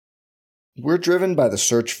We're driven by the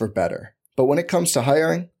search for better. But when it comes to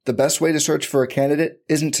hiring, the best way to search for a candidate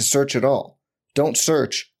isn't to search at all. Don't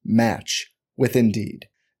search, match with Indeed.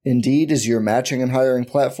 Indeed is your matching and hiring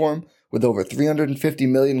platform with over 350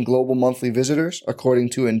 million global monthly visitors,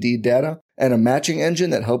 according to Indeed data, and a matching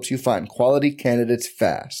engine that helps you find quality candidates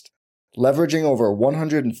fast. Leveraging over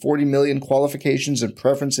 140 million qualifications and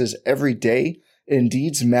preferences every day,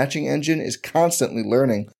 Indeed's matching engine is constantly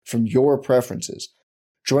learning from your preferences.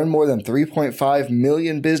 Join more than 3.5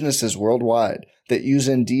 million businesses worldwide that use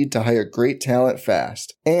Indeed to hire great talent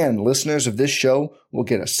fast. And listeners of this show will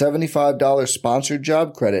get a $75 sponsored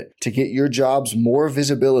job credit to get your jobs more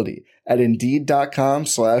visibility at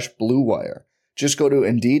Indeed.com/Blue Wire. Just go to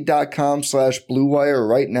Indeed.com/Blue Wire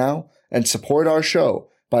right now and support our show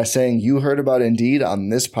by saying you heard about Indeed on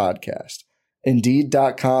this podcast.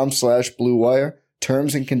 Indeed.com/Blue Wire.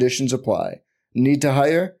 Terms and conditions apply. Need to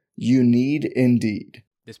hire? You need Indeed.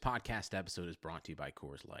 This podcast episode is brought to you by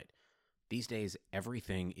Coors Light. These days,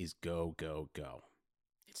 everything is go, go, go.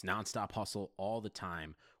 It's nonstop hustle all the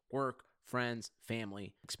time. Work, friends,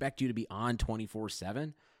 family, expect you to be on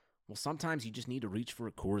 24/7. Well, sometimes you just need to reach for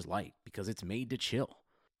a Coors Light because it's made to chill.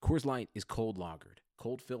 Coors Light is cold lagered,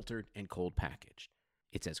 cold filtered, and cold packaged.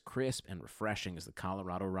 It's as crisp and refreshing as the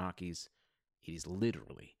Colorado Rockies. It is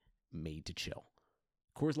literally made to chill.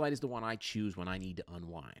 Coors Light is the one I choose when I need to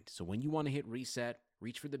unwind. So when you want to hit reset,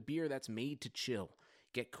 reach for the beer that's made to chill.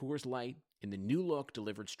 Get Coors Light in the new look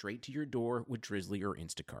delivered straight to your door with Drizzly or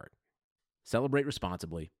Instacart. Celebrate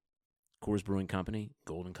responsibly. Coors Brewing Company,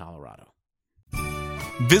 Golden, Colorado.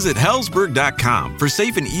 Visit Hellsberg.com for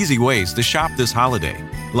safe and easy ways to shop this holiday,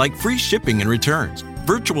 like free shipping and returns,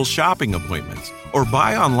 virtual shopping appointments, or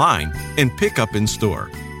buy online and pick up in store.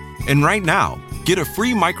 And right now, get a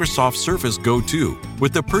free Microsoft Surface Go 2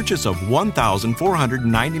 with the purchase of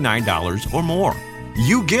 $1,499 or more.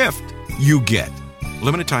 You gift, you get.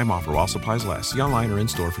 Limited time offer while supplies last. See online or in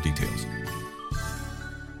store for details.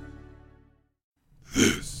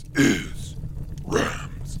 This is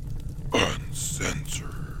Rams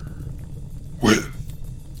Uncensored with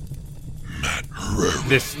Matt Herrera.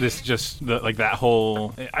 This just like that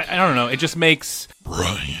whole. I don't know. It just makes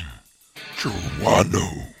Brian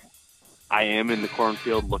Joanno. I am in the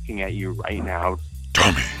cornfield looking at you right now.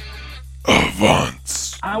 Tommy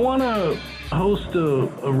Avance. I want to host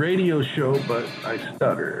a radio show, but I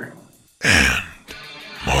stutter. And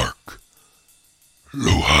Mark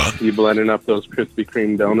Lujan. You blending up those Krispy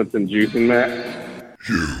Kreme donuts and juicing that?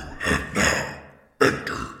 You have now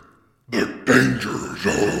entered the danger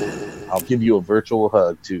zone. I'll give you a virtual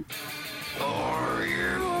hug, too. Are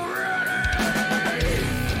you ready?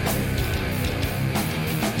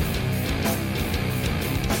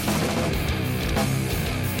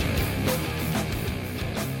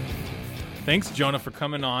 Thanks, Jonah, for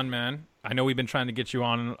coming on, man. I know we've been trying to get you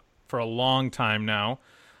on for a long time now,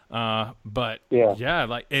 but yeah,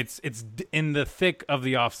 like it's in the thick of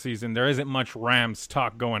the off season. There isn't much Rams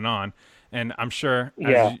talk going on, and I'm sure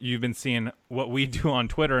as you've been seeing what we do on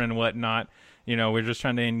Twitter and whatnot. You know, we're just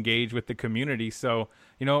trying to engage with the community. So,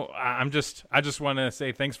 you know, I just want to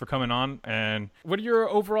say thanks for coming on. And what are your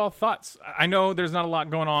overall thoughts? I know there's not a lot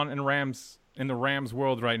going on in the Rams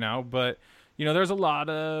world right now, but you know, there's a lot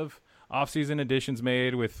of offseason additions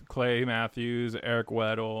made with Clay Matthews, Eric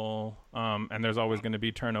Weddle, and there's always going to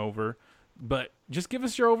be turnover. But just give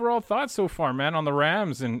us your overall thoughts so far, man, on the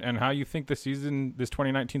Rams and how you think this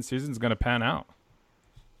 2019 season is going to pan out.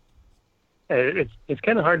 It's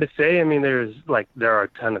kind of hard to say. I mean, there are a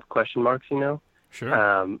ton of question marks, you know.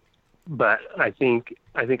 Sure. But I think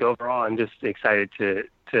overall, I'm just excited to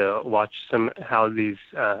watch how these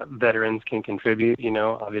veterans can contribute. You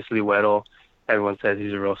know, obviously Weddle, everyone says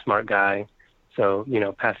he's a real smart guy. So, you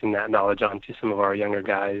know, passing that knowledge on to some of our younger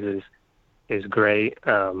guys is great.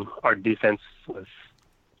 Our defense was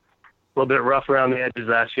a little bit rough around the edges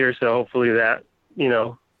last year, so hopefully that, you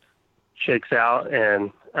know, shakes out. And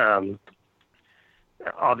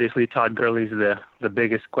obviously Todd Gurley's the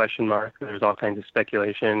biggest question mark. There's all kinds of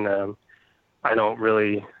speculation. I don't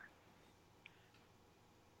really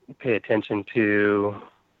pay attention to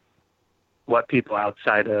what people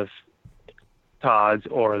outside of Todd's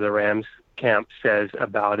or the Rams camp says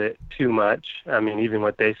about it too much. I mean, even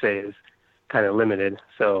what they say is kind of limited.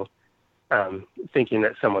 So thinking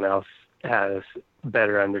that someone else has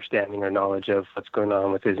better understanding or knowledge of what's going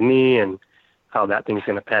on with his knee and how that thing's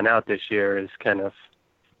going to pan out this year is kind of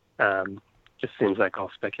just seems like all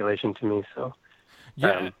speculation to me. So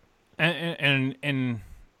yeah, and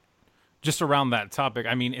just around that topic,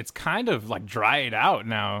 I mean, it's kind of like dried out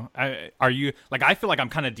now. Are you like? I feel like I'm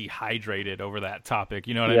kind of dehydrated over that topic.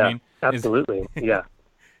 You know what I mean? Absolutely. Yeah.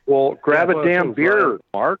 Well, grab a damn beer, Ryan.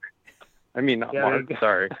 Mark. I mean, not Yeah, Mark. yeah.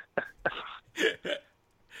 Sorry.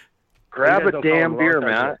 Grab a don't call damn him beer, long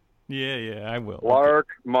time Matt. Yeah, I will.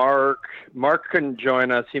 Mark couldn't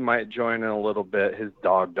join us. He might join in a little bit. His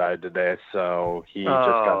dog died today, so he just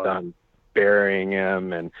got done burying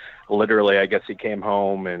him, and literally, I guess he came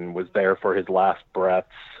home and was there for his last breaths.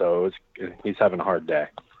 So he's having a hard day.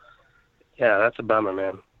 Yeah, that's a bummer,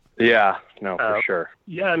 man. Yeah, no, for sure.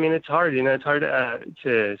 Yeah, I mean, it's hard. It's hard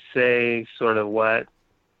to say sort of what's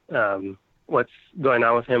going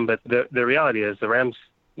on with him, but the reality is the Rams,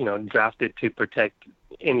 drafted to protect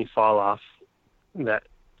any fall off that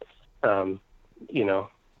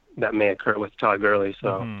that may occur with Todd Gurley.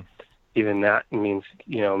 So even that means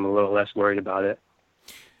I'm a little less worried about it.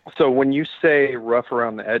 So when you say rough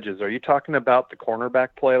around the edges, are you talking about the cornerback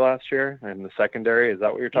play last year in the secondary? Is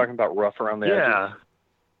that what you're talking about, rough around the edges?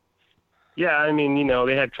 Yeah, I mean,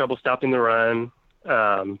 they had trouble stopping the run.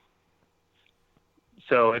 So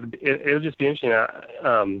it'll just be interesting.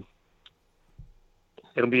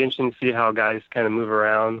 It'll be interesting to see how guys kind of move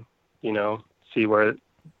around, see where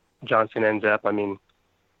Johnson ends up. I mean,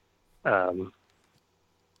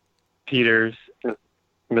 Peters,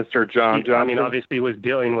 Mr. John Johnson. I mean, obviously he was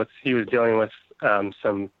dealing with some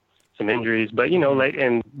injuries, but late,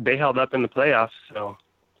 and they held up in the playoffs. So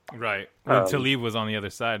right, when Talib was on the other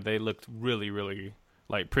side, they looked really, really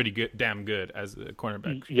pretty good, damn good as the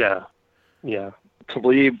cornerback. Yeah.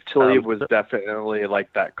 Talib was definitely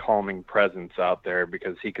that calming presence out there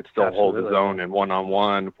because he could still hold his own in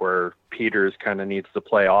one-on-one, where Peters kind of needs to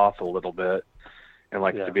play off a little bit and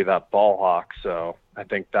likes to be that ball hawk. So I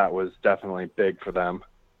think that was definitely big for them.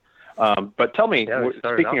 But tell me,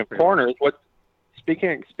 speaking of corners,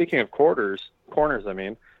 speaking of corners, I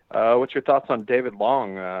mean, what's your thoughts on David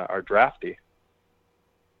Long, our drafty?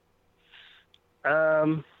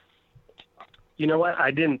 You know what?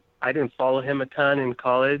 I didn't follow him a ton in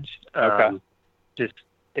college. Okay.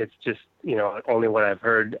 It's just only what I've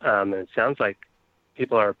heard, and it sounds like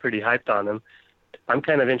people are pretty hyped on him. I'm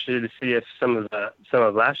kind of interested to see if some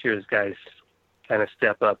of last year's guys kind of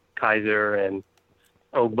step up, Kaiser and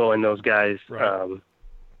Ogbo and those guys. Right.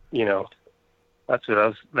 That's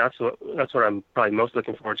what I'm probably most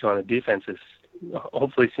looking forward to on the defense is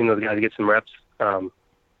hopefully seeing those guys get some reps. I'm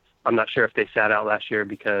not sure if they sat out last year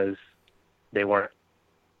because they weren't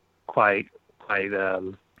quite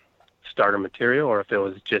starter material, or if it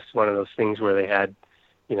was just one of those things where they had,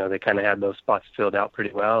 they kind of had those spots filled out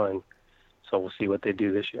pretty well, and so we'll see what they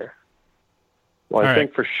do this year. Well, I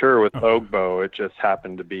think for sure with Ogbo, it just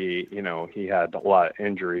happened to be, he had a lot of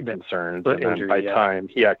injury concerns, and then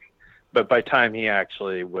by time he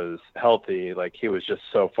actually was healthy, he was just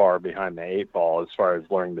so far behind the eight ball as far as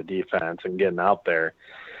learning the defense and getting out there.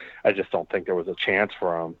 I just don't think there was a chance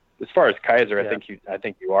for him. As far as Kaiser, I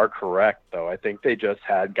think you are correct, though. I think they just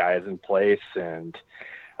had guys in place, and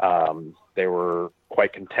they were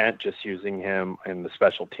quite content just using him in the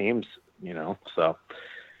special teams, So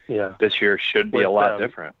this year should be a lot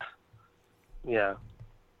different. Yeah,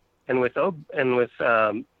 and with Ogbo,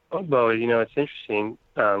 it's interesting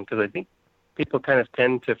because I think people kind of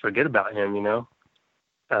tend to forget about him,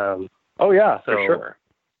 for sure.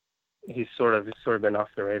 He's sort of been off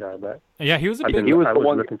the radar, but yeah, he was a big. I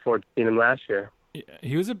was looking forward to seeing him last year. Yeah,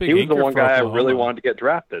 he was a big. He was the one guy Oklahoma. I really wanted to get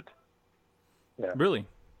drafted. Yeah, really.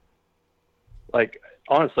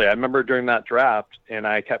 Honestly, I remember during that draft, and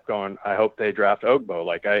I kept going, I hope they draft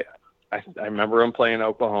Ogbo. I remember him playing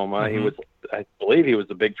Oklahoma. Mm-hmm. I believe he was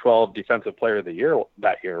the Big 12 Defensive Player of the Year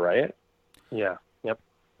that year, right? Yeah. Yep.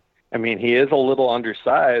 I mean, he is a little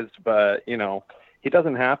undersized, but he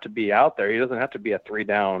doesn't have to be out there. He doesn't have to be a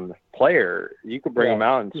 3-down player. You could bring him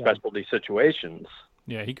out in specialty situations.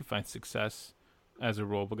 Yeah, he could find success as a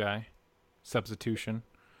role guy, substitution.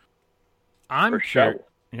 I'm sure.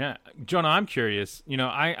 Yeah, Jonah, I'm curious.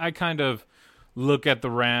 I kind of look at the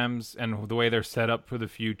Rams and the way they're set up for the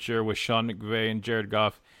future with Sean McVay and Jared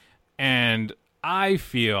Goff, and I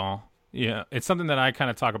feel, it's something that I kind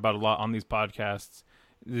of talk about a lot on these podcasts,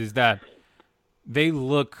 is that they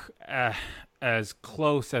look as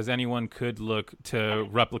close as anyone could look to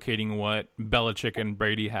replicating what Belichick and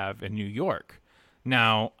Brady have in New York.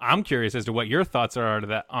 Now, I'm curious as to what your thoughts are to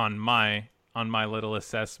that on my little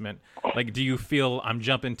assessment. Do you feel I'm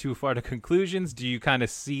jumping too far to conclusions? Do you kind of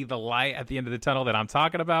see the light at the end of the tunnel that I'm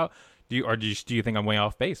talking about? Do you think I'm way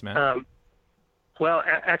off base, man? Well,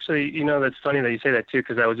 actually, that's funny that you say that too,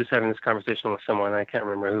 because I was just having this conversation with someone. I can't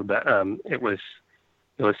remember who, but it was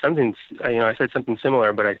something. I said something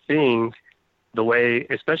similar, but I think the way,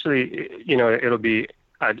 especially, it'll be.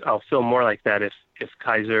 I'll feel more like that if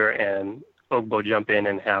Kaiser and Ogbo jump in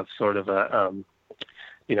and have sort of a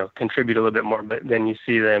contribute a little bit more. But then you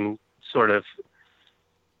see them sort of.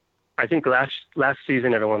 I think last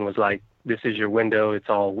season everyone was like, "This is your window. It's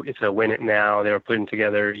a win it now." They were putting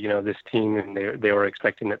together, this team, and they were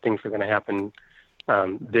expecting that things were going to happen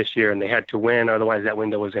this year, and they had to win, otherwise that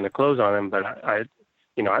window was going to close on them. But I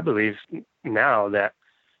believe now that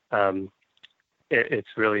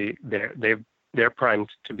it's really they're primed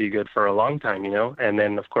to be good for a long time, And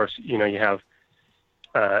then of course, you have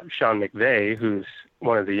Sean McVay, who's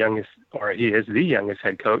one of the youngest, or he is the youngest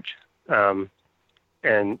head coach.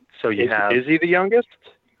 And so is he the youngest?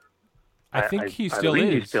 I think he still is.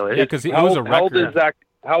 He still is. Yeah, because it was a record.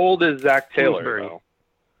 How old is Zach Taylor? Though?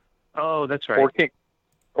 Oh, that's right.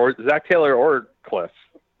 Or Zach Taylor or Cliff.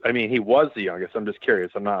 I mean, he was the youngest. I'm just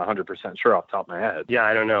curious. I'm not 100% sure off the top of my head. Yeah,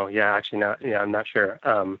 I don't know. Yeah, actually not. Yeah, I'm not sure.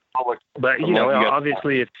 But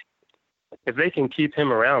obviously, if they can keep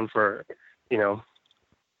him around for,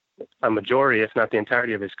 a majority, if not the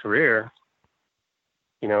entirety of his career,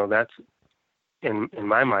 that's in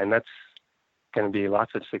my mind, that's going to be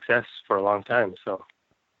lots of success for a long time. So.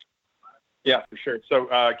 Yeah, for sure. So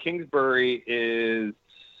Kingsbury is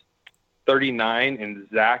 39 and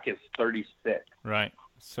Zach is 36. Right.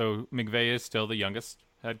 So McVay is still the youngest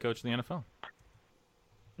head coach in the NFL.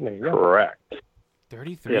 There you go. Correct.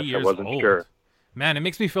 33 years old. Sure. Man, it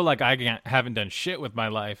makes me feel like I haven't done shit with my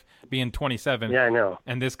life being 27. Yeah, I know.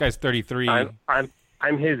 And this guy's 33.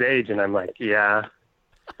 I'm his age, and I'm like, yeah,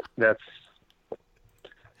 that's.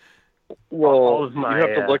 Well, all of my, you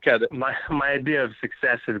have to look at it. My idea of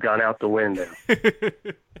success has gone out the window.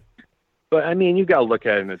 But I mean, you got to look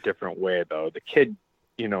at it in a different way, though. The kid,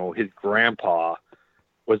 his grandpa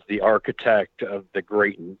was the architect of the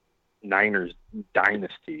great Niners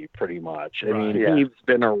dynasty, pretty much. I mean, he's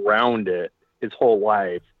been around it his whole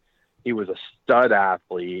life. He was a stud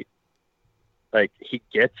athlete. Like, he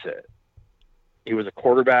gets it. He was a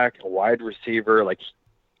quarterback, a wide receiver. Like,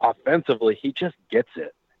 offensively, he just gets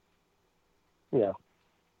it. Yeah.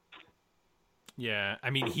 Yeah, I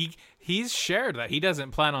mean, he's shared that he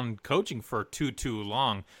doesn't plan on coaching for too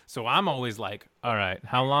long. So I'm always like, all right,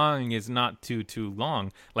 how long is not too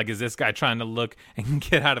long? Like, is this guy trying to look and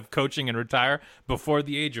get out of coaching and retire before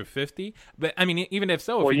the age of 50? But I mean, even if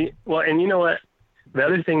so, and you know what? The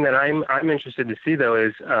other thing that I'm interested to see though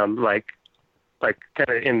is like kind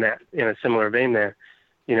of in a similar vein there.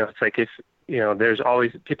 It's like if there's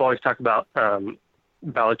always people always talk about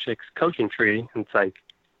Belichick's coaching tree. And it's like,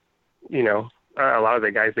 a lot of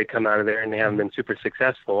the guys, they come out of there and they haven't been super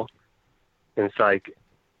successful. And it's like,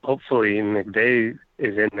 hopefully McVay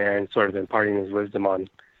is in there and sort of imparting his wisdom on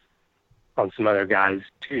some other guys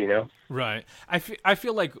too, Right. I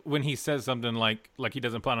feel like when he says something like he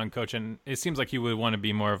doesn't plan on coaching, it seems like he would want to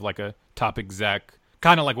be more of like a top exec,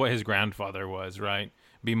 kind of like what his grandfather was, right?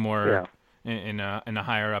 Be more in a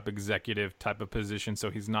higher up executive type of position, so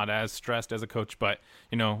he's not as stressed as a coach. But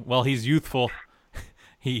while he's youthful,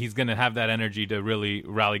 he's going to have that energy to really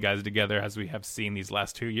rally guys together, as we have seen these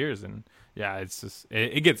last 2 years. And yeah, it's just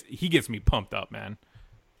he gets me pumped up, man.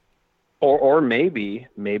 Or maybe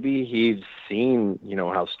he's seen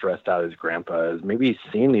how stressed out his grandpa is. Maybe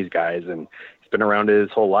he's seen these guys and he's been around it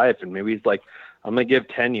his whole life, and maybe he's like, I'm going to give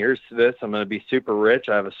 10 years to this. I'm going to be super rich.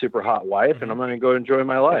 I have a super hot wife, and I'm going to go enjoy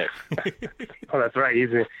my life. Oh, that's right.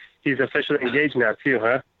 He's officially engaged now too,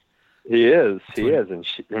 huh? He is.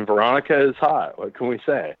 And Veronica is hot. What can we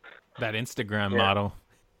say? That Instagram model.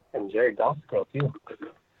 And Jared Goff's girl too.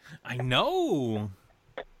 I know.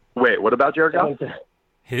 Wait, what about Jared Goff?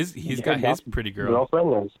 He's got his pretty girl.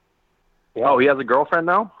 Girlfriend. Yeah. Oh, he has a girlfriend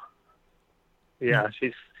now? Yeah,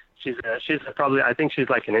 she's probably, I think she's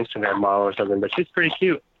like an Instagram model or something, but she's pretty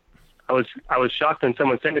cute. I was shocked when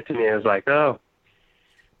someone sent it to me. I was like, oh,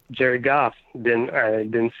 Jared Goff. I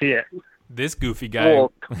didn't see it. This goofy guy.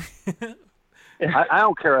 Well, I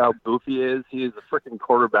don't care how goofy he is. He is a freaking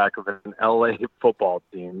quarterback of an LA football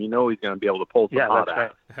team. He's going to be able to pull some hot out.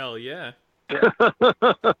 Right. Hell yeah.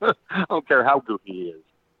 I don't care how goofy he is.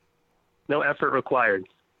 No effort required.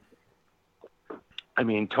 I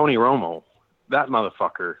mean, Tony Romo, that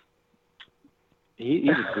motherfucker. He's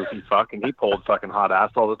a goofy fuck, and he pulled fucking hot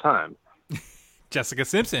ass all the time. Jessica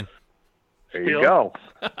Simpson. There you go.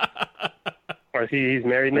 Or he's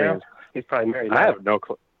married now? He's probably married now. I have no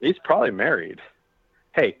clue. He's probably married.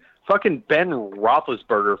 Hey, fucking Ben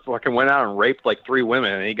Roethlisberger fucking went out and raped like 3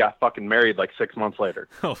 women, and he got fucking married like 6 months later.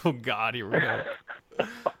 Oh, God, he really.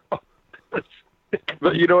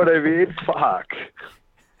 But you know what I mean? Fuck.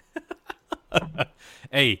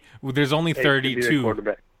 Hey, there's only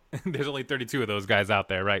 32. There's only 32 of those guys out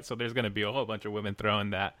there, right? So there's going to be a whole bunch of women throwing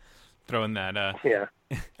that. Yeah.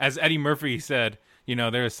 As Eddie Murphy said,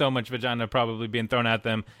 there is so much vagina probably being thrown at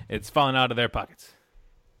them. It's falling out of their pockets.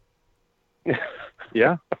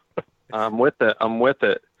 Yeah, I'm with it.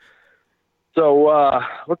 So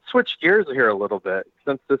let's switch gears here a little bit,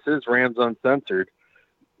 since this is Rams Uncensored.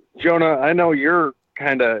 Jonah, I know you're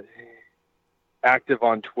kind of active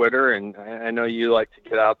on Twitter, and I know you like to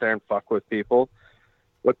get out there and fuck with people.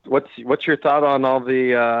 What's your thought on all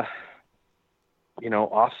the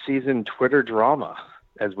off-season Twitter drama,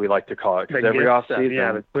 as we like to call it? Because every off-season,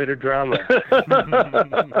 the Twitter drama.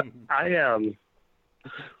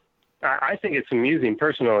 I think it's amusing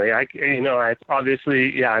personally.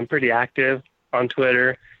 I'm pretty active on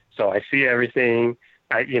Twitter, so I see everything.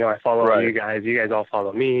 I follow all you guys. You guys all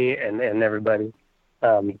follow me and everybody.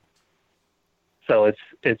 So it's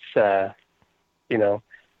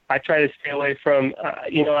I try to stay away from, I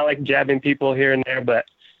like jabbing people here and there, but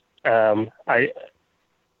I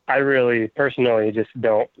really personally just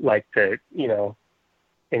don't like to,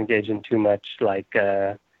 engage in too much, like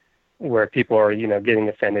where people are, getting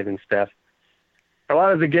offended and stuff. A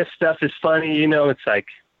lot of the gift stuff is funny, it's like,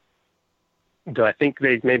 do I think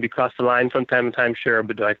they maybe cross the line from time to time? Sure,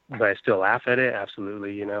 but do I still laugh at it?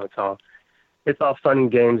 Absolutely. It's all fun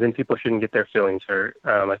and games, and people shouldn't get their feelings hurt.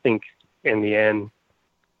 I think in the end,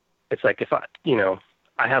 it's like if I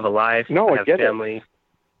have a life, I have family,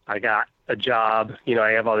 I got a job,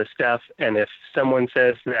 I have all this stuff, and if someone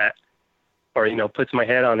says that, or puts my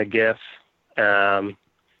head on a GIF,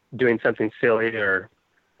 doing something silly or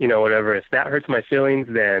whatever, if that hurts my feelings,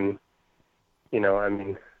 then seems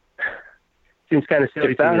kind of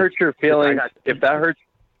silly. If that hurts your feelings,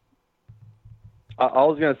 all I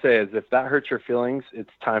was going to say is if that hurts your feelings, it's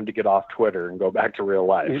time to get off Twitter and go back to real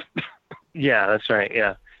life. Yeah, that's right.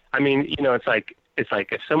 Yeah. I mean, it's like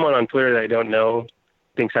if someone on Twitter that I don't know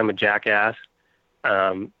thinks I'm a jackass,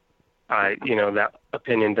 that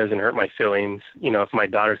opinion doesn't hurt my feelings. If my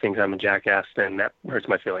daughter thinks I'm a jackass, then that hurts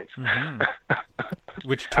my feelings. Mm-hmm.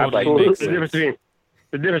 Which totally makes sense.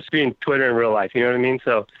 The difference between Twitter and real life, you know what I mean?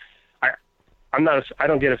 So I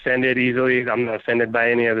don't get offended easily. I'm not offended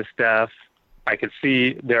by any of the stuff. I could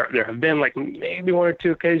see there have been like maybe one or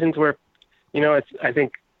two occasions where, I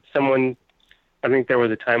think there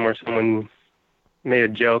was a time where someone made a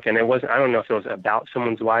joke, and it wasn't, I don't know if it was about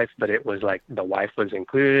someone's wife, but it was like the wife was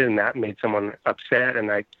included, and that made someone upset.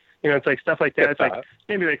 And it's like stuff like that. It's like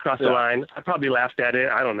maybe they crossed the line. I probably laughed at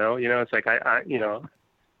it. I don't know. It's like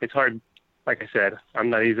it's hard. Like I said,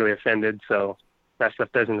 I'm not easily offended, so that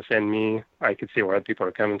stuff doesn't offend me. I can see where other people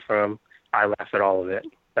are coming from. I laugh at all of it.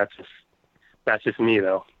 That's just me,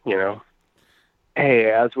 though.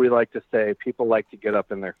 Hey, as we like to say, people like to get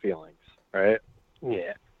up in their feelings, right?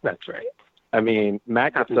 Yeah, that's right. I mean,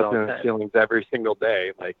 Matt gets up in his feelings every single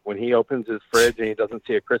day. Like when he opens his fridge and he doesn't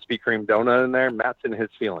see a Krispy Kreme donut in there, Matt's in his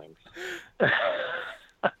feelings.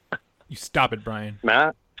 You stop it, Brian.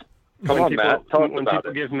 Matt, come on, Matt. Tell us when about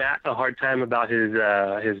people it. give Matt a hard time about his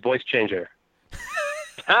voice changer.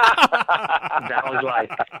 That was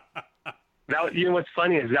like, what's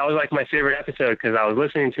funny is that was like my favorite episode because I was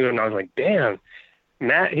listening to it and I was like, damn,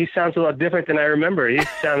 Matt, he sounds a lot different than I remember. He's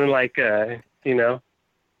sounding like,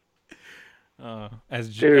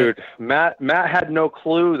 Dude, Matt had no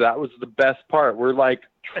clue. That was the best part. We're like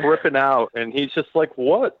tripping out, and he's just like,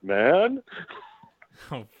 "What, man?"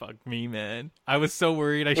 Oh, fuck me, man. I was so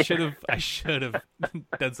worried. I should have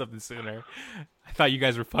done something sooner. I thought you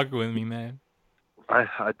guys were fucking with me, man. I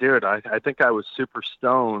think I was super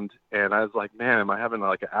stoned, and I was like, man, am I having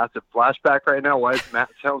like an acid flashback right now? Why does Matt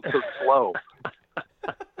sound so slow?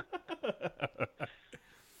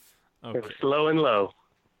 Okay. Slow and low.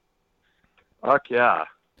 Fuck yeah.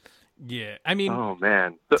 Yeah, I mean, oh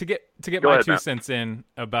man, to get my 2 cents in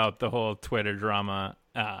about the whole Twitter drama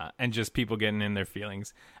and just people getting in their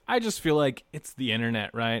feelings, I just feel like it's the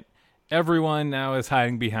internet, right? Everyone now is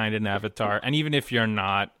hiding behind an avatar, and even if you're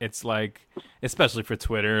not, it's like, especially for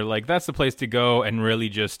Twitter, like that's the place to go and really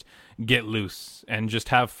just get loose and just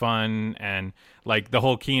have fun. And like the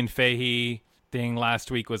whole Keen Fahey thing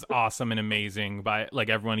last week was awesome and amazing by like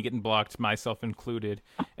everyone getting blocked, myself included.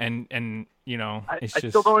 And it's I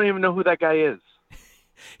still don't even know who that guy is.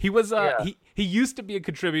 He was he used to be a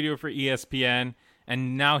contributor for ESPN,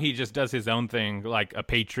 and now he just does his own thing, like a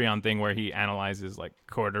Patreon thing where he analyzes like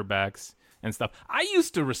quarterbacks and stuff. I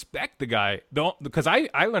used to respect the guy though, because I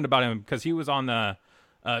learned about him because he was on the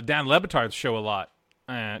Dan Le Batard's show a lot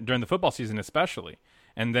during the football season especially.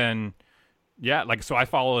 And then yeah, like, so I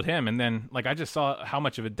followed him, and then like I just saw how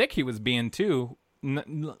much of a dick he was being too.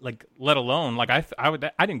 Like, let alone like I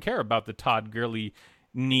didn't care about the Todd Gurley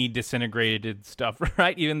knee disintegrated stuff,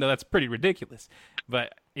 right? Even though that's pretty ridiculous.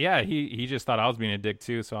 But yeah, he just thought I was being a dick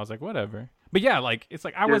too, so I was like, whatever. But yeah, like it's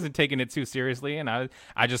like I wasn't taking it too seriously, and I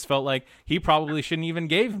just felt like he probably shouldn't even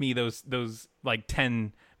gave me those like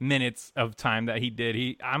 10 minutes of time that he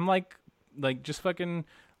did. I'm like just fucking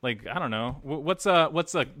like I don't know what's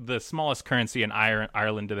the smallest currency in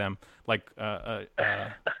Ireland to them, like a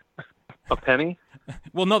penny.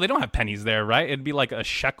 Well, no, they don't have pennies there, right? It'd be like a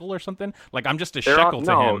shekel or something. Like I'm just a shekel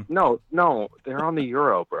to him. No, they're on the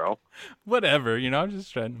euro, bro. Whatever, I'm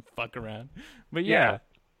just trying to fuck around. But yeah.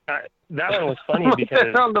 That one was funny because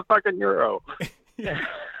they're on the fucking euro. That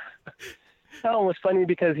one was funny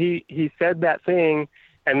because he said that thing,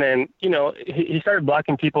 and then he started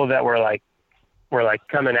blocking people that were like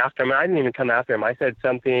coming after him. I didn't even come after him. I said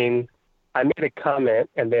something. I made a comment,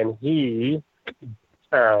 and then he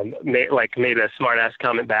made a smart ass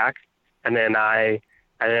comment back, and then I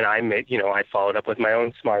made I followed up with my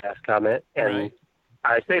own smart ass comment, and right.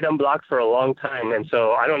 I stayed unblocked for a long time, and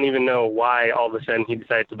so I don't even know why all of a sudden he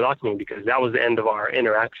decided to block me, because that was the end of our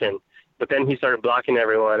interaction. But then he started blocking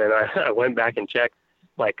everyone, and I went back and checked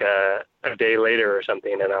like a day later or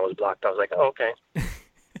something, and I was blocked. I was like, oh, okay.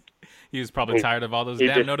 He was probably tired of all those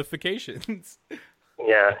damn notifications.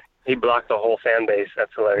 Yeah, he blocked the whole fan base.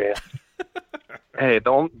 That's hilarious. Hey,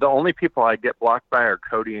 the only people I get blocked by are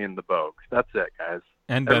Cody and the Bogue. That's it, guys.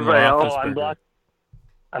 And Ben Roethlisberger.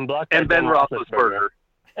 I'm blocked. And Ben Roethlisberger.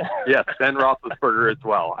 Yes, Ben Roethlisberger as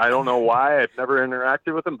well. I don't know why. I've never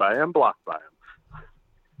interacted with him, but I am blocked by him.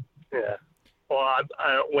 Yeah. Well,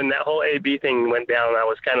 when that whole AB thing went down, I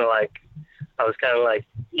was kind of like,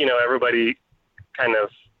 everybody kind of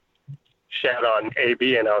shat on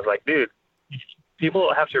AB, and I was like, dude,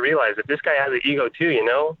 people have to realize that this guy has an ego too.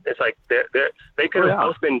 It's like they could have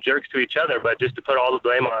both been jerks to each other, but just to put all the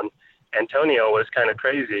blame on Antonio was kind of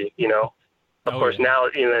crazy. Of course, now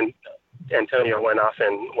even Antonio went off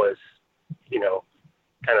and was,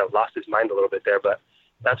 kind of lost his mind a little bit there. But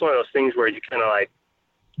that's one of those things where you kind of like,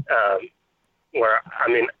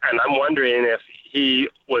 and I'm wondering if he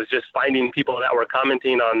was just finding people that were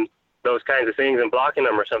commenting on those kinds of things and blocking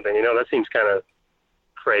them or something. That seems kind of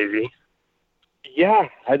crazy. Yeah,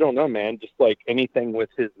 I don't know, man. Just like anything with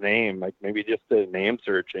his name, like maybe just a name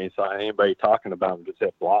search and he saw anybody talking about him, just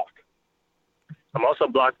hit block. I'm also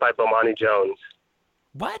blocked by Bomani Jones.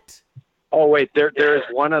 What? Oh wait, there is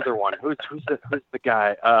one other one. Who's the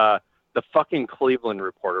guy? The fucking Cleveland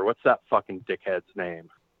reporter. What's that fucking dickhead's name?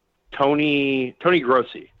 Tony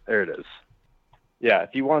Grossi. There it is. Yeah, if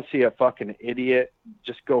you want to see a fucking idiot,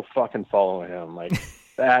 just go fucking follow him. Like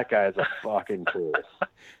that guy's a fucking tool.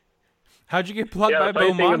 How'd you get plugged by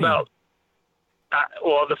Bomani?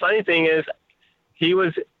 Well, the funny thing is, he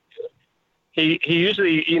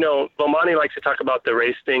usually, Bomani likes to talk about the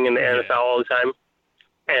race thing in the NFL all the time.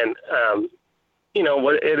 And,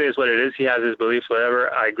 what it is, he has his beliefs,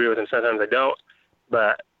 whatever. I agree with him. Sometimes I don't.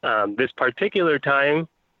 But this particular time,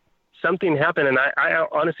 something happened. And I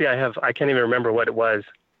honestly, I can't even remember what it was.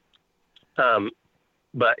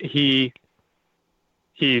 But he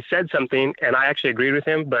said something and I actually agreed with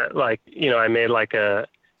him. But I made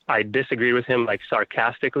I disagreed with him,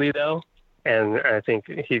 sarcastically though. And I think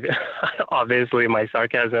obviously my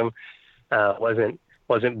sarcasm wasn't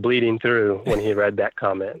bleeding through when he read that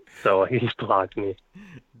comment. So he's blocked me.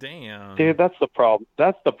 Damn. Dude, that's the problem.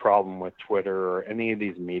 That's the problem with Twitter or any of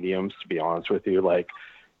these mediums, to be honest with you. Like,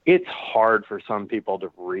 it's hard for some people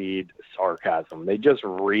to read sarcasm. They just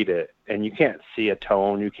read it and you can't see a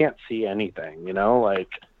tone. You can't see anything,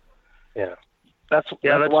 Yeah. That's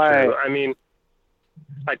why. True. I mean,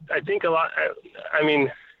 I think a lot,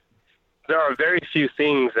 there are very few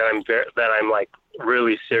things that I'm like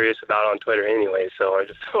really serious about on Twitter anyway. So I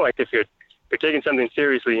just feel like if you're taking something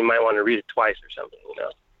seriously, you might want to read it twice or something,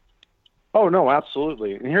 Oh no,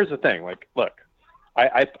 absolutely. And here's the thing, look,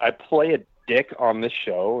 I play a dick on this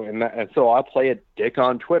show and so I'll play a dick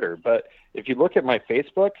on Twitter. But if you look at my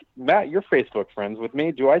Facebook, Matt, you're Facebook friends with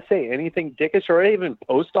me. Do I say anything dickish or I even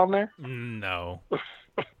post on there? No.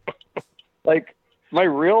 Like my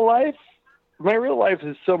real life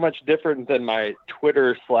is so much different than my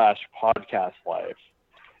Twitter/podcast life.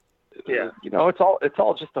 Yeah. It's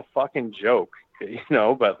all just a fucking joke,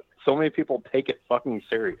 but so many people take it fucking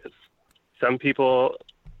serious. Some people,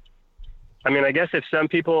 I guess if some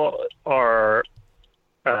people are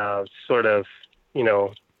sort of,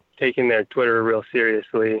 taking their Twitter real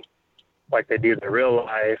seriously, like they do their real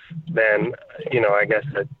life, then, I guess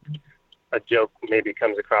a joke maybe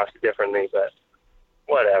comes across differently, but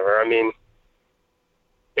whatever.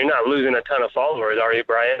 You're not losing a ton of followers, are you,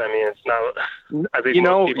 Brian? It's not. I think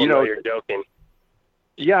most people know you're joking.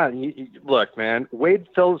 Yeah, look, man. Wade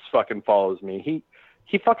Phillips fucking follows me.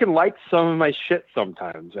 he fucking likes some of my shit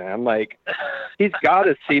sometimes, man. Like, he's got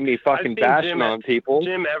to see me fucking bashing on people.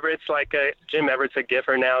 Jim Everett's a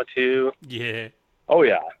giffer now too. Yeah. Oh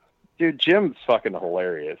yeah, dude. Jim's fucking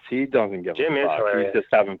hilarious. He doesn't give a fuck. Hilarious. He's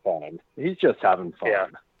just having fun. Yeah.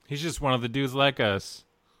 He's just one of the dudes like us.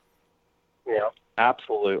 Yeah.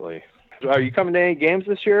 Absolutely. Are you coming to any games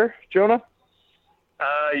this year, Jonah?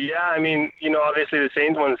 Yeah. I mean, obviously the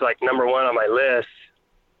Saints one's like number one on my list.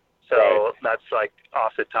 So that's like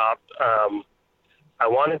off the top. I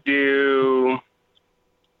want to do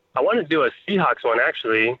a Seahawks one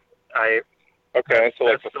actually. Okay, so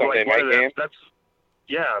like the Sunday night game. That's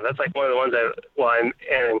like one of the ones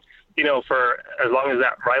and for as long as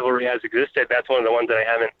that rivalry has existed, that's one of the ones that I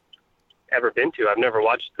haven't ever been to. I've never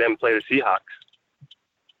watched them play the Seahawks.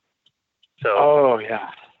 So. Oh yeah.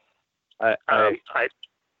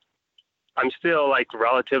 I'm still like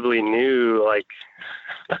relatively new, like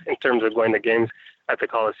in terms of going to games at the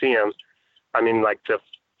Coliseum. I mean, like the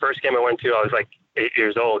first game I went to, I was like 8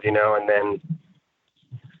 years old, and then,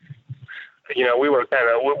 we were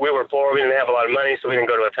poor. We didn't have a lot of money, so we didn't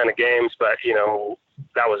go to a ton of games, but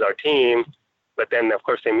that was our team. But then of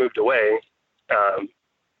course they moved away. And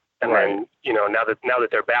then, now that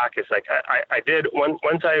they're back, it's like, I did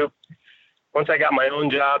once I got my own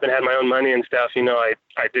job and had my own money and stuff, I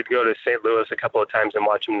did go to St. Louis a couple of times and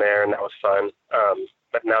watch them there, and that was fun.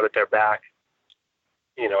 But now that they're back,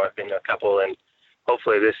 I've been to a couple, and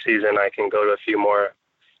hopefully this season I can go to a few more.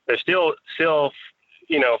 There's still, for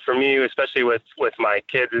me, especially with my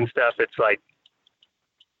kids and stuff, it's like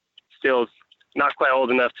still not quite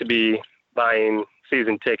old enough to be buying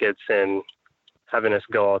season tickets and having us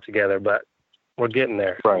go all together, but we're getting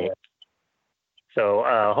there. Right. So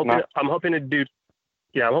I'm hoping to do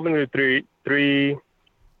three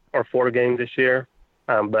or four games this year.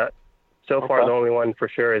 But so far the only one for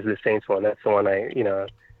sure is the Saints one. That's the one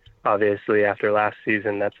obviously after last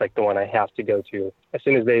season, that's like the one I have to go to. As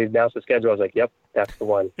soon as they announced the schedule, I was like, yep, that's the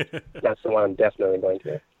one. That's the one I'm definitely going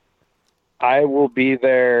to. I will be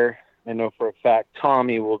there. I know for a fact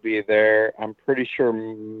Tommy will be there. I'm pretty sure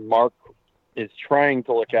Mark is trying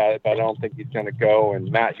to look at it, but I don't think he's going to go.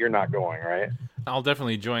 And Matt, you're not going, right? I'll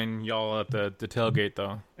definitely join y'all at the tailgate,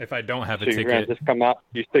 though, if I don't have a ticket. You're going to just come out?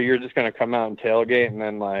 You're just going to come out and tailgate and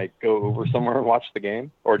then, like, go over somewhere and watch the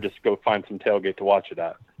game? Or just go find some tailgate to watch it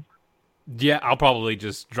at? Yeah, I'll probably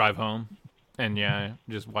just drive home and,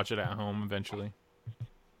 just watch it at home eventually.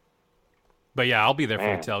 But, yeah, I'll be there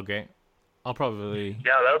for the tailgate. I'll probably...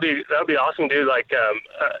 Yeah, that would be awesome, dude. Like,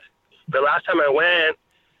 the last time I went,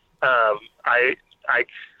 I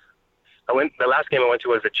went. The last game I went to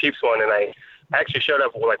was the Chiefs one, and I actually showed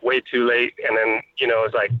up like way too late, and then it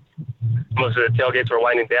was like most of the tailgates were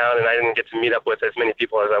winding down, and I didn't get to meet up with as many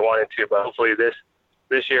people as I wanted to. But hopefully this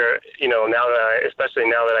year, especially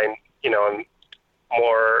now that I'm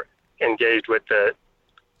more engaged with the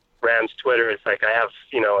Rams Twitter, it's like I have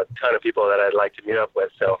a ton of people that I'd like to meet up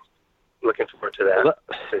with. So looking forward to that.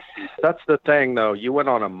 That's the thing, though. You went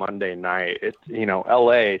on a Monday night. It's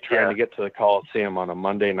L.A. trying to get to the Coliseum on a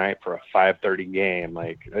Monday night for a 5:30 game.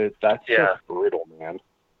 Like that's just brutal, man.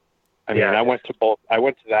 I mean, I went to both. I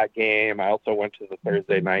went to that game. I also went to the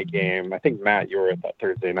Thursday night game. I think Matt, you were at that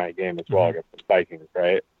Thursday night game as well against the Vikings,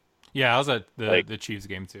 right? Yeah, I was at the Chiefs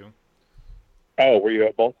game too. Oh, were you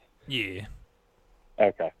at both? Yeah.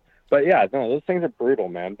 Okay. But yeah, no, those things are brutal,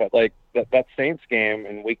 man. But like that Saints game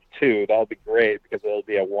in week 2, that'll be great because it'll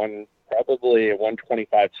be probably a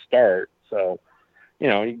 1:25 start. So, you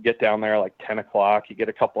can get down there like 10 o'clock. You get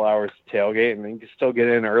a couple hours to tailgate, and then you can still get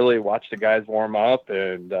in early, watch the guys warm up,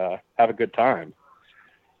 and have a good time.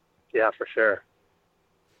 Yeah, for sure.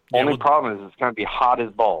 Only problem is it's going to be hot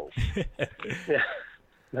as balls. Yeah,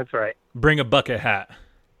 that's right. Bring a bucket hat.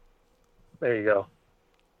 There you go.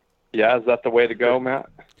 Yeah, is that the way to go, Matt?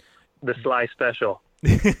 The Sly Special.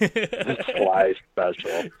 The Sly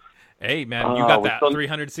Special. Hey, man, you got that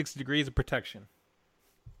 360 degrees of protection.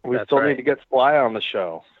 We still need to get Sly on the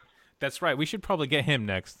show. That's right. We should probably get him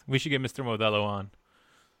next. We should get Mr. Modelo on.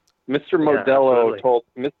 Mr. Modelo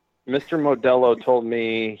told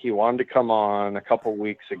me he wanted to come on a couple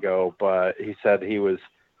weeks ago, but he said he was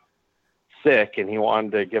sick and he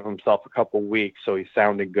wanted to give himself a couple weeks so he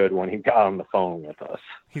sounded good when he got on the phone with us.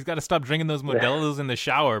 He's got to stop drinking those Modelo's in the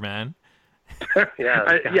shower, man.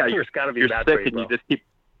 You're got to be bad sick for you, and you just keep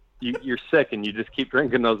you're sick and you just keep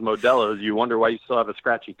drinking those Modelo's. You wonder why you still have a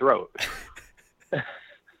scratchy throat.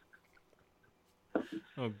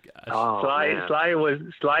 Oh gosh.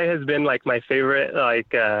 Sly has been like my favorite.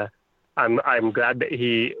 Like I'm glad that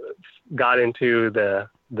he got into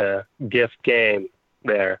the gift game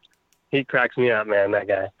there. He cracks me up, man, that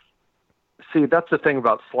guy. See, that's the thing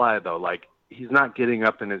about Sly, though. Like, he's not getting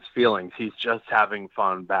up in his feelings. He's just having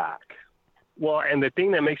fun back. Well, and the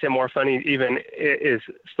thing that makes it more funny even is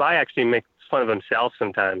Sly actually makes fun of himself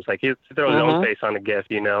sometimes. Like, he throws his own face on a GIF,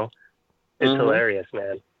 you know? It's hilarious,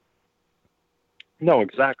 man. No,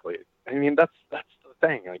 exactly. I mean, that's the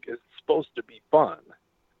thing. Like, it's supposed to be fun.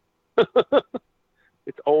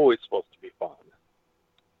 It's always supposed to be fun.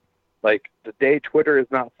 Like, the day Twitter is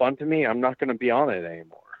not fun to me, I'm not going to be on it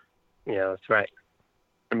anymore. Yeah, that's right.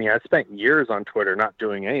 I mean, I spent years on Twitter not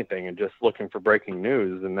doing anything and just looking for breaking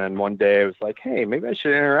news. And then one day I was like, hey, maybe I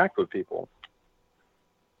should interact with people.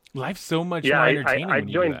 Life's so much more entertaining when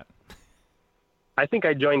you do that. I think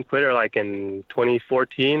I joined Twitter like in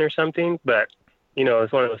 2014 or something. But, you know,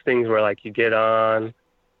 it's one of those things where like you get on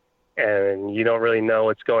and you don't really know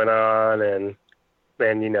what's going on. And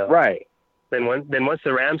then, you know. Right. Then once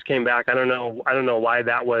the Rams came back, I don't know why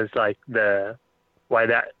that was like why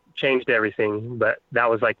that changed everything, but that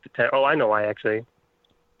was like I know why actually.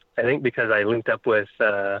 I think because I linked up with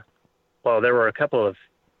there were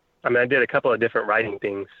I did a couple of different writing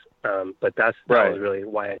things, but that was really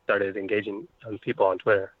why I started engaging people on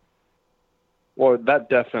Twitter. Well, that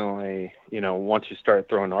definitely, you know, once you start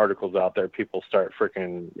throwing articles out there, people start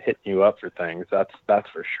freaking hitting you up for things. That's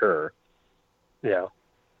for sure. Yeah.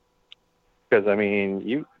 Because I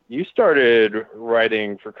mean, you started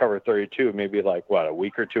writing for Cover 32 maybe like, what, a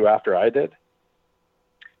week or two after I did?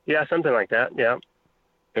 Yeah, something like that, yeah.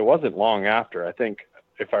 It wasn't long after. I think,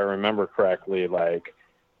 if I remember correctly, like,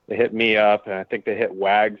 they hit me up, and I think they hit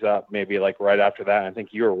Wags up maybe like right after that. I think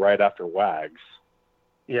you were right after Wags.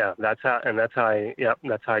 Yeah, that's how I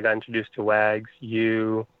got introduced to Wags.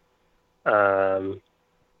 You, well,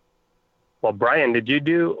 Brian, did you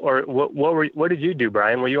do, or what did you do,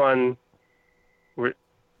 Brian? Were you on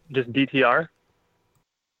just DTR?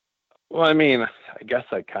 Well, I mean, I guess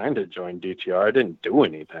I kind of joined DTR. I didn't do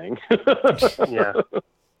anything. Yeah.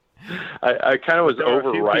 I kind of was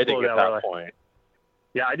overwriting at that point.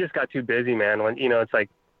 Yeah, I just got too busy, man. When, you know, it's like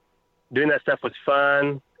doing that stuff was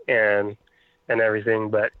fun and everything,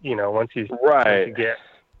 but you know, once you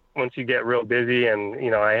get real busy, and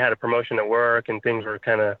you know, I had a promotion at work and things were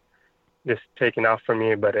kind of just taking off for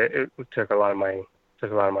me, but it took a lot of my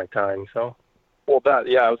time. So. Well, I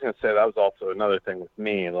was going to say that was also another thing with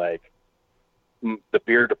me. Like, the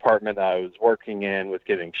beer department I was working in was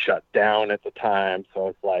getting shut down at the time. So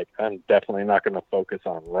it's like, I'm definitely not going to focus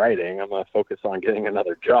on writing. I'm going to focus on getting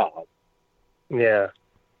another job. Yeah.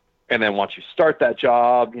 And then once you start that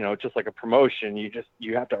job, you know, just like a promotion, you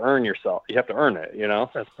have to earn yourself. You have to earn it, you know?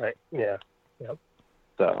 That's right. Yeah. Yep.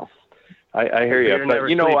 So I hear you. But,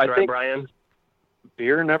 you know, I think Brian?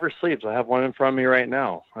 Beer never sleeps. I have one in front of me right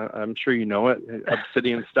now. I'm sure you know it.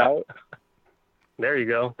 Obsidian Stout. There you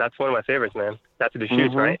go. That's one of my favorites, man. That's the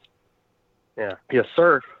Deschutes, right? Yeah. Yes,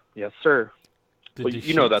 sir. Yes, sir. Well,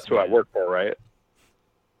 you know that's who I work for, right?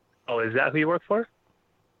 Oh, is that who you work for?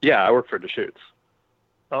 Yeah, I work for Deschutes.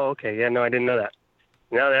 Oh, okay. Yeah, no, I didn't know that.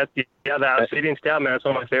 No, that Obsidian Stout, man, that's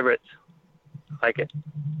one of my favorites. I like it.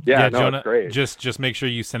 Yeah, no, Jonah, it's great. Just make sure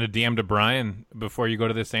you send a DM to Brian before you go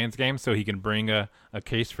to the Saints game so he can bring a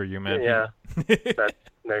case for you, man. Yeah.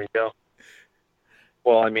 There you go.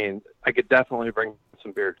 Well, I mean, I could definitely bring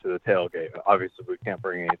some beer to the tailgate. Obviously, we can't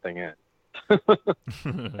bring anything in.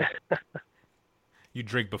 You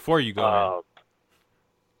drink before you go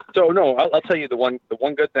in. So, no, I'll tell you the one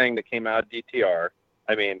good thing that came out of DTR.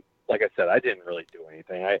 I mean, like I said, I didn't really do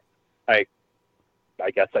anything. I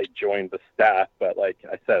guess I joined the staff, but like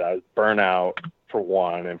I said, I was burnout for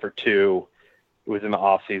one, and for two, it was in the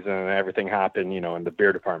off season and everything happened, you know, in the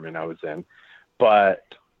beer department I was in. But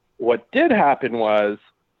what did happen was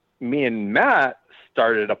me and Matt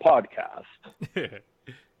started a podcast,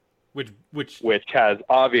 which has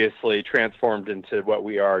obviously transformed into what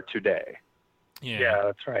we are today. Yeah,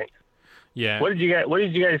 that's right. Yeah. What did you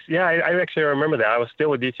guys? Yeah, I actually remember that. I was still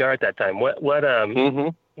with DTR at that time. What was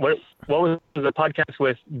the podcast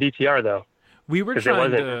with DTR though? We were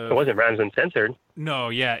trying it wasn't Rams Uncensored. No,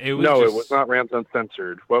 yeah, it was. No, it was not Rams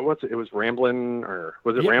Uncensored. What was it? It was Ramblin', or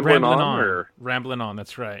was it Ramblin' On? Or Ramblin' On.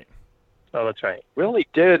 That's right. Oh, that's right. We only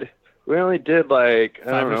did like,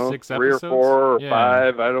 I don't know, 6 3 episodes? or 4 or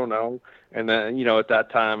 5, I don't know. And then, you know, at that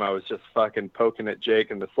time I was just fucking poking at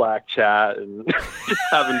Jake in the Slack chat and just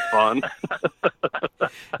having fun.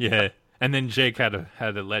 Yeah. And then Jake had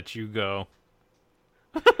to let you go.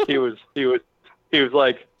 He was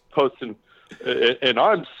like posting, and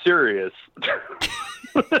I'm serious,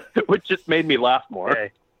 which just made me laugh more.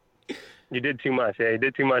 Hey, you did too much. Yeah, you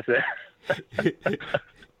did too much there.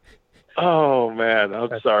 Oh man,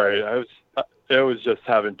 I'm sorry. I was just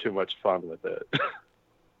having too much fun with it.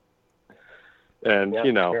 And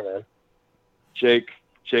Jake,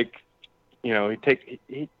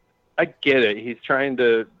 I get it. He's trying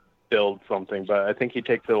to build something, but I think he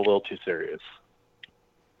takes it a little too serious.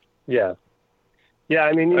 Yeah. Yeah,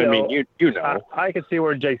 I mean, I can see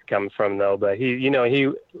where Jake comes from, though. But he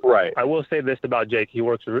right. I will say this about Jake: he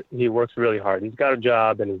works really hard. He's got a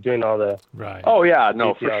job, and he's doing all the right. Oh yeah,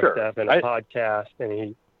 no, for sure. Stuff and a podcast,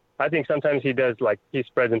 and I think sometimes he does he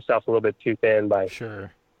spreads himself a little bit too thin by he's kind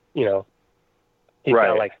of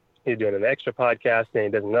like he's doing an extra podcast, and he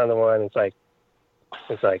does another one. It's like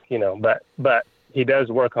but he does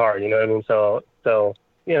work hard. You know what I mean? So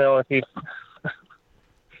if he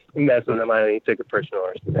mess with him, he took it personal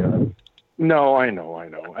or something. No, I know.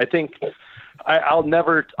 I think I'll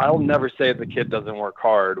never say the kid doesn't work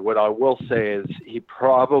hard. What I will say is he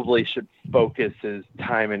probably should focus his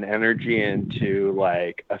time and energy into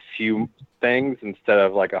like a few things instead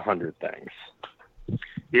of like 100 things.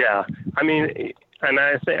 Yeah, I mean, and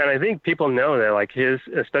I think people know that like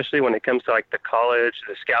especially when it comes to like the college,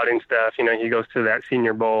 the scouting stuff. He goes to that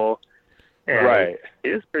Senior Bowl. And he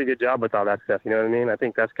does a pretty good job with all that stuff. You know what I mean? I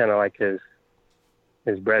think that's kind of like his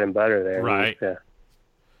bread and butter there. Right.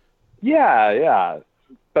 Yeah.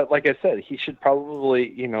 But like I said, he should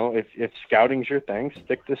probably, if scouting's your thing,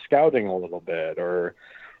 stick to scouting a little bit. Or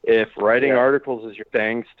if writing articles is your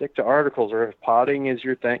thing, stick to articles. Or if potting is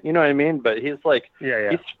your thing, you know what I mean? But he's like,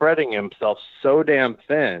 he's spreading himself so damn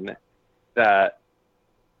thin that,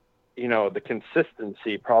 the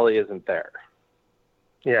consistency probably isn't there.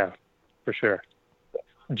 Yeah. For sure.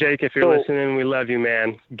 Jake, if you're listening, we love you,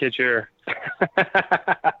 man. Get your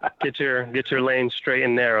lane straight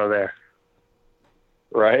and narrow there.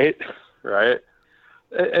 Right. All right.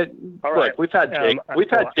 Look, we've had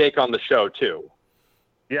Jake on the show too.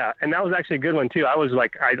 Yeah, and that was actually a good one too. I was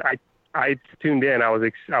like, I tuned in. I was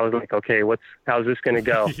like, okay, how's this gonna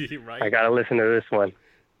go? Right. I gotta listen to this one.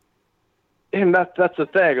 And that's the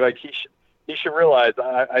thing. Like he should realize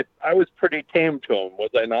I was pretty tame to him,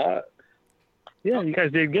 was I not? Yeah, you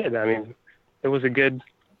guys did good. I mean, it was a good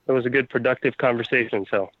productive conversation.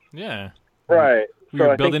 So yeah, right. We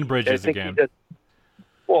were building bridges again.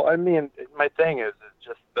 My thing is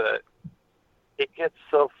just that he gets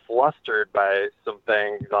so flustered by some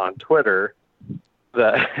things on Twitter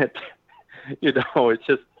that it's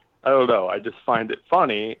just I don't know. I just find it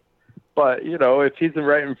funny, but if he's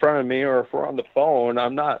right in front of me or if we're on the phone,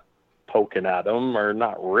 I'm not poking at him or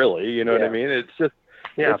not really. You know what I mean? It's just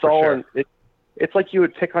it's all sure. It's like you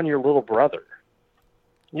would pick on your little brother.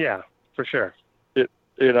 Yeah, for sure. Yeah,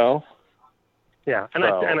 and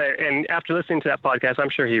and after listening to that podcast, I'm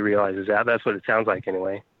sure he realizes that. That's what it sounds like,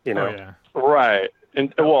 anyway. Oh, yeah. Right.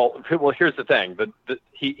 And well, here's the thing.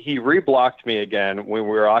 He reblocked me again when we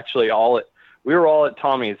were actually all at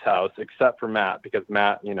Tommy's house except for Matt because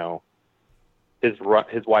Matt, his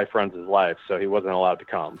wife runs his life, so he wasn't allowed to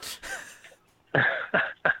come.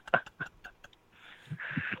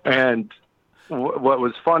 And what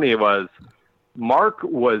was funny was Mark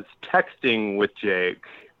was texting with Jake,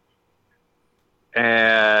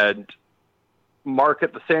 and Mark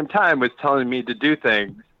at the same time was telling me to do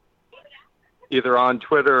things either on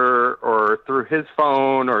Twitter or through his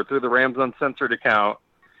phone or through the Rams Uncensored account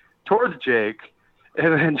towards Jake.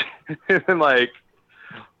 And then like,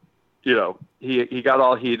 he got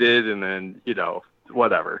all heated and then,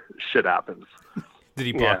 whatever, shit happens. Did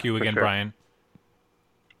he block you again, sure. Brian?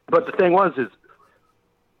 But the thing was,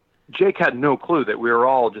 Jake had no clue that we were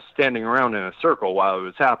all just standing around in a circle while it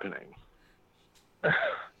was happening.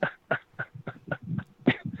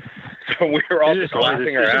 So we were all just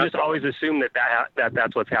laughing our ass off. You just always assume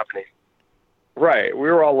that's what's happening. Right. We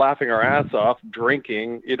were all laughing our ass off,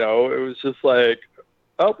 drinking. It was just like,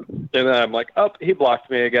 oh. And then I'm like, oh, he blocked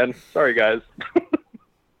me again. Sorry, guys.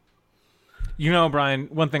 Brian,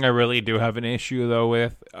 one thing I really do have an issue, though,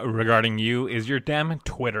 with regarding you is your damn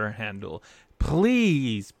Twitter handle.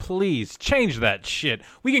 Please change that shit.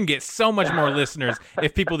 We can get so much more listeners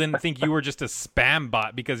if people didn't think you were just a spam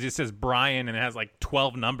bot because it says Brian and it has like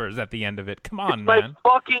 12 numbers at the end of it. Come on, man. It's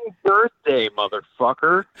my fucking birthday,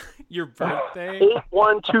 motherfucker. Your birthday?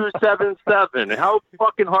 81277. How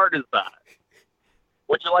fucking hard is that?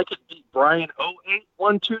 Would you like it to be Brian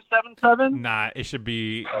 081277? Nah, it should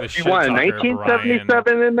be the shit. You want 1977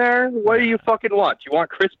 Brian. In there? What do you fucking want? You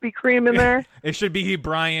want Krispy Kreme in there? It should be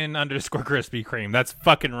Brian _ Krispy Kreme. That's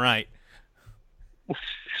fucking right.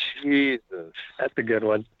 Jesus, that's a good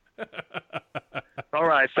one. All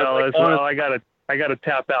right, fellas. Well, I gotta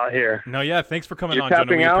tap out here. No, yeah. Thanks for coming on,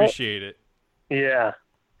 Jonah. We appreciate it. Yeah,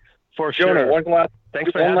 for Jonah, sure. One last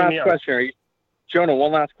question. Jonah,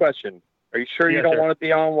 one last question. Are you sure you don't want to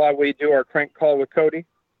be on while we do our crank call with Cody?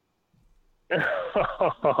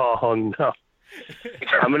 Oh, no.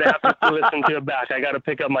 I'm going to have to listen to it back. I got to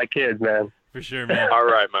pick up my kids, man. For sure, man. All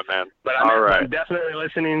right, my man. But I'm definitely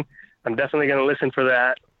listening. I'm definitely going to listen for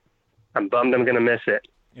that. I'm bummed I'm going to miss it.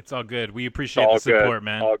 It's all good. We appreciate the support,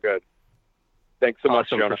 man. All good. Thanks so much,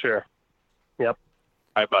 For Jonah. sure. Yep.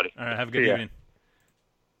 All right, buddy. All right, have a good evening.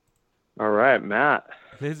 All right, Matt.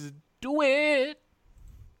 Let's do it.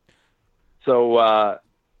 So,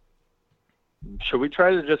 should we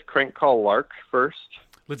try to just crank call Lark first?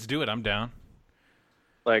 Let's do it. I'm down.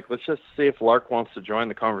 Like, let's just see if Lark wants to join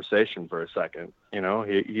the conversation for a second. You know,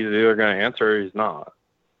 he's either going to answer or he's not.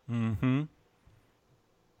 Mm-hmm.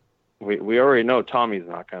 We already know Tommy's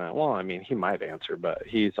not going to. Well, I mean, he might answer, but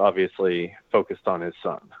he's obviously focused on his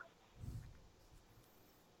son.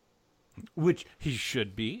 Which he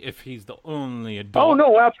should be if he's the only adult. Oh,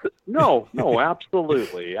 no,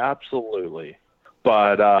 absolutely, absolutely.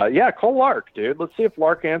 But, yeah, call Lark, dude. Let's see if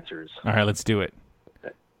Lark answers. All right, let's do it.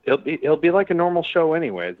 It'll be like a normal show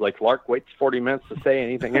anyways. Like, Lark waits 40 minutes to say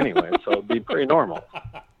anything anyway, so it'll be pretty normal. All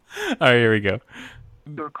right, here we go.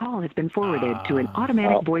 Your call has been forwarded to an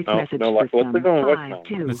automatic voice message Lark, system.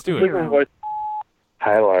 Let's do it.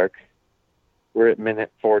 Hi, Lark. We're at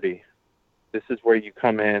minute 40. This is where you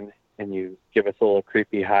come in and you give us a little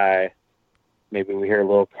creepy hi. Maybe we hear a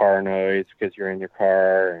little car noise because you're in your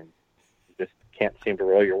car and you just can't seem to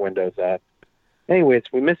roll your windows up. Anyways,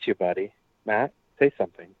 we miss you, buddy. Matt, say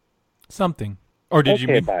something. Something. Or did you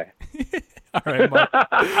mean? Bye. All right, Mark.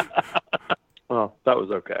 Well, that was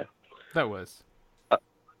okay. That was.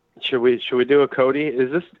 Should we do a Cody?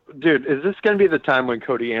 Is this going to be the time when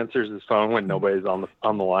Cody answers his phone when nobody's on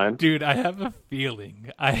the line? Dude, I have a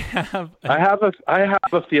feeling. I have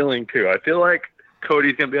a feeling too. I feel like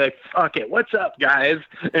Cody's going to be like, "Fuck it, what's up, guys?"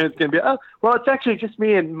 And it's going to be, "Oh, well, it's actually just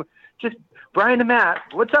me and just Brian and Matt.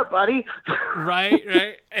 What's up, buddy?"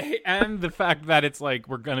 Right. And the fact that it's like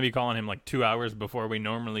we're going to be calling him like 2 hours before we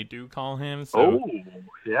normally do call him. So. Oh,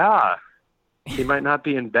 yeah. He might not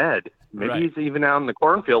be in bed. Maybe he's even out in the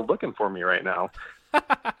cornfield looking for me right now.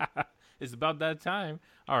 It's about that time.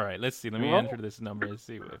 All right, let's see. Let me enter this number and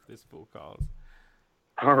see if this fool calls.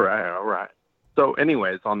 All right. So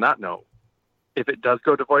anyways, on that note, if it does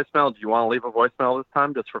go to voicemail, do you want to leave a voicemail this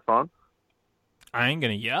time just for fun? I ain't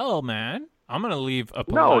going to yell, man. I'm going to leave a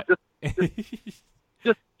polite...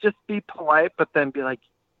 No, just be polite, but then be like,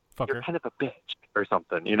 Fucker. You're kind of a bitch or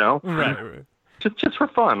something, you know? Right. Just for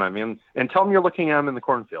fun. I mean, and tell them you're looking at them in the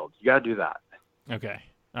cornfield. You got to do that. Okay.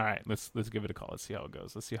 All right. Let's give it a call. Let's see how it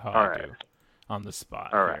goes. Let's see how I do on the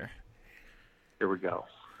spot. All right. Here we go.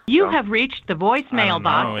 You have reached the voicemail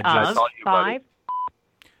box of 5.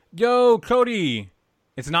 Yo, Cody.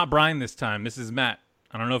 It's not Brian this time. This is Matt.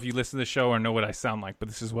 I don't know if you listen to the show or know what I sound like, but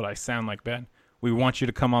this is what I sound like, Ben. We want you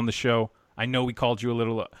to come on the show. I know we called you a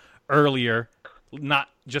little earlier. Not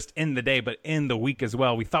just in the day, but in the week as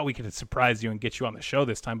well. We thought we could surprise you and get you on the show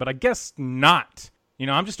this time, but I guess not. You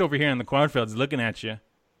know, I'm just over here in the cornfields looking at you,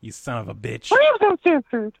 you son of a bitch. Rams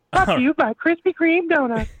Uncensored, brought to you by Krispy Kreme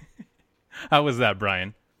Donuts. How was that,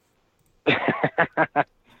 Brian?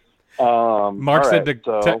 Mark said to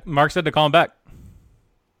call him back.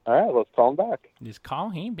 All right, let's call him back. Just call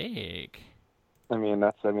him back. I mean,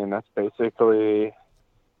 that's basically...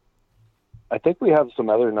 I think we have some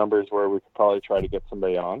other numbers where we could probably try to get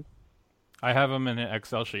somebody on. I have them in an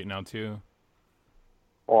Excel sheet now, too.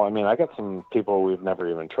 Well, I mean, I got some people we've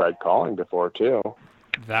never even tried calling before, too.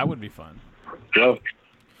 That would be fun. Yep.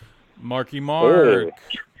 Marky Mark.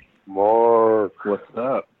 Hey. Mark, what's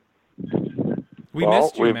up? We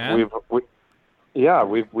missed you, man.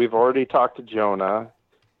 We've already talked to Jonah.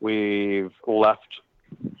 We've left...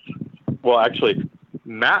 Well, actually,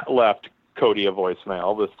 Matt left Cody a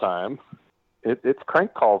voicemail this time. It's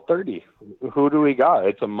crank call 30. Who do we got?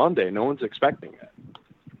 It's a Monday. No one's expecting it.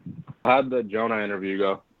 How'd the Jonah interview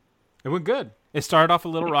go? It went good. It started off a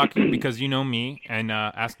little rocky because you know me and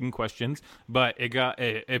asking questions, but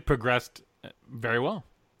it progressed very well.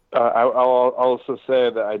 I'll also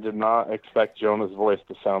say that I did not expect Jonah's voice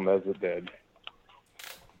to sound as it did.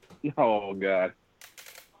 Oh God.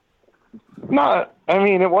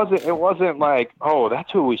 It wasn't like, oh,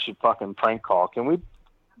 that's who we should fucking prank call. Can we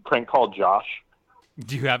prank call Josh?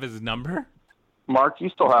 Do you have his number? Mark, you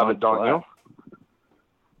still have it, don't you?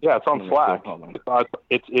 Yeah, it's on Slack.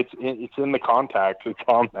 It's in the contacts. It's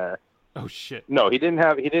on there. Oh shit. No, he didn't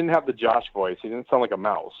have the Josh voice. He didn't sound like a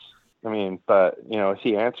mouse. I mean, but if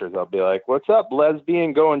he answers, I'll be like, "What's up,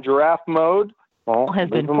 lesbian? Going giraffe mode?" Well, has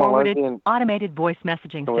been forwarded. Automated voice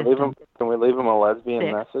messaging system. Can we leave him a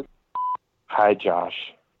lesbian message? Hi,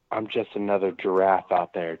 Josh. I'm just another giraffe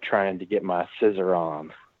out there trying to get my scissor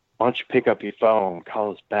on. Why don't you pick up your phone,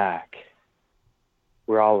 call us back?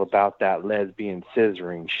 We're all about that lesbian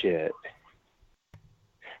scissoring shit.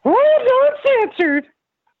 Well, no, it's answered.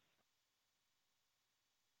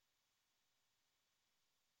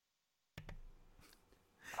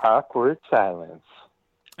 Awkward silence.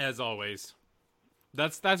 As always.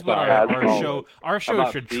 That's what our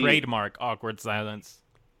show should trademark awkward silence.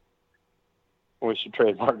 We should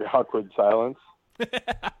trademark awkward silence.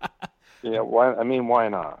 Yeah, why? I mean, why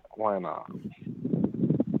not? Why not?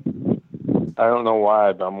 I don't know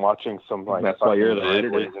why, but I'm watching some like that's why you're the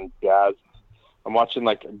Grizzlies and Jazz. I'm watching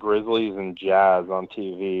like Grizzlies and Jazz on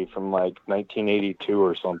TV from like 1982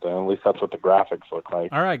 or something. At least that's what the graphics look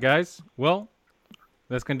like. All right, guys. Well,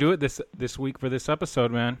 that's gonna do it this week for this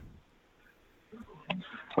episode, man.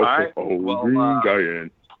 All right. Well,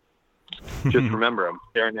 just remember, I'm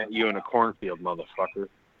staring at you in a cornfield, motherfucker.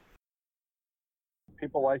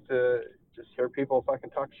 People like to just hear people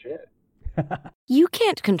fucking talk shit. You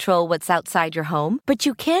can't control what's outside your home, but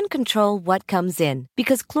you can control what comes in.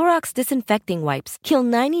 Because Clorox disinfecting wipes kill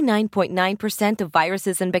 99.9% of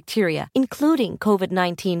viruses and bacteria, including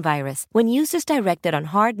COVID-19 virus, when used as directed on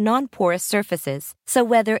hard, non-porous surfaces. So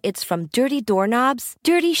whether it's from dirty doorknobs,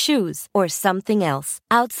 dirty shoes, or something else,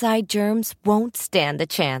 outside germs won't stand a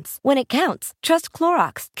chance. When it counts, trust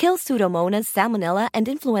Clorox. Kill Pseudomonas, Salmonella, and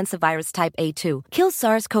influenza virus type A2. Kill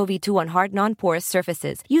SARS-CoV-2 on hard, non-porous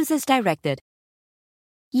surfaces. Use as directed.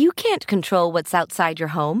 You can't control what's outside your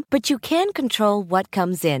home, but you can control what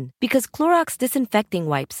comes in. Because Clorox disinfecting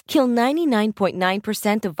wipes kill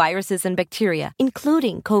 99.9% of viruses and bacteria,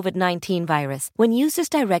 including COVID-19 virus, when used as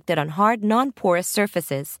directed on hard, non-porous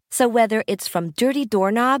surfaces. So whether it's from dirty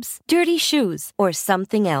doorknobs, dirty shoes, or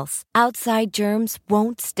something else, outside germs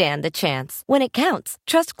won't stand a chance. When it counts,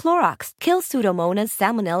 trust Clorox. Kill Pseudomonas,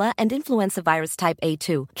 Salmonella, and influenza virus type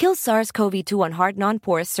A2. Kill SARS-CoV-2 on hard,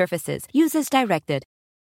 non-porous surfaces. Use as directed.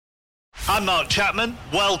 I'm Mark Chapman.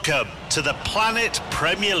 Welcome to the Planet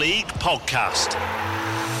Premier League podcast.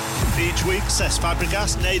 Each week, Cesc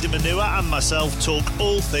Fabregas, Nader Manua and myself talk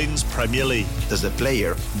all things Premier League. As a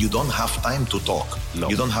player, you don't have time to talk. No.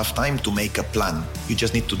 You don't have time to make a plan. You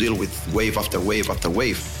just need to deal with wave after wave after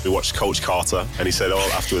wave. We watched Coach Carter and he said,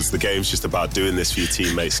 afterwards, the game's just about doing this for your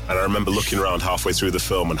teammates. And I remember looking around halfway through the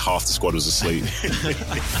film and half the squad was asleep.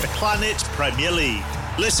 Planet Premier League.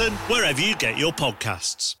 Listen wherever you get your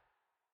podcasts.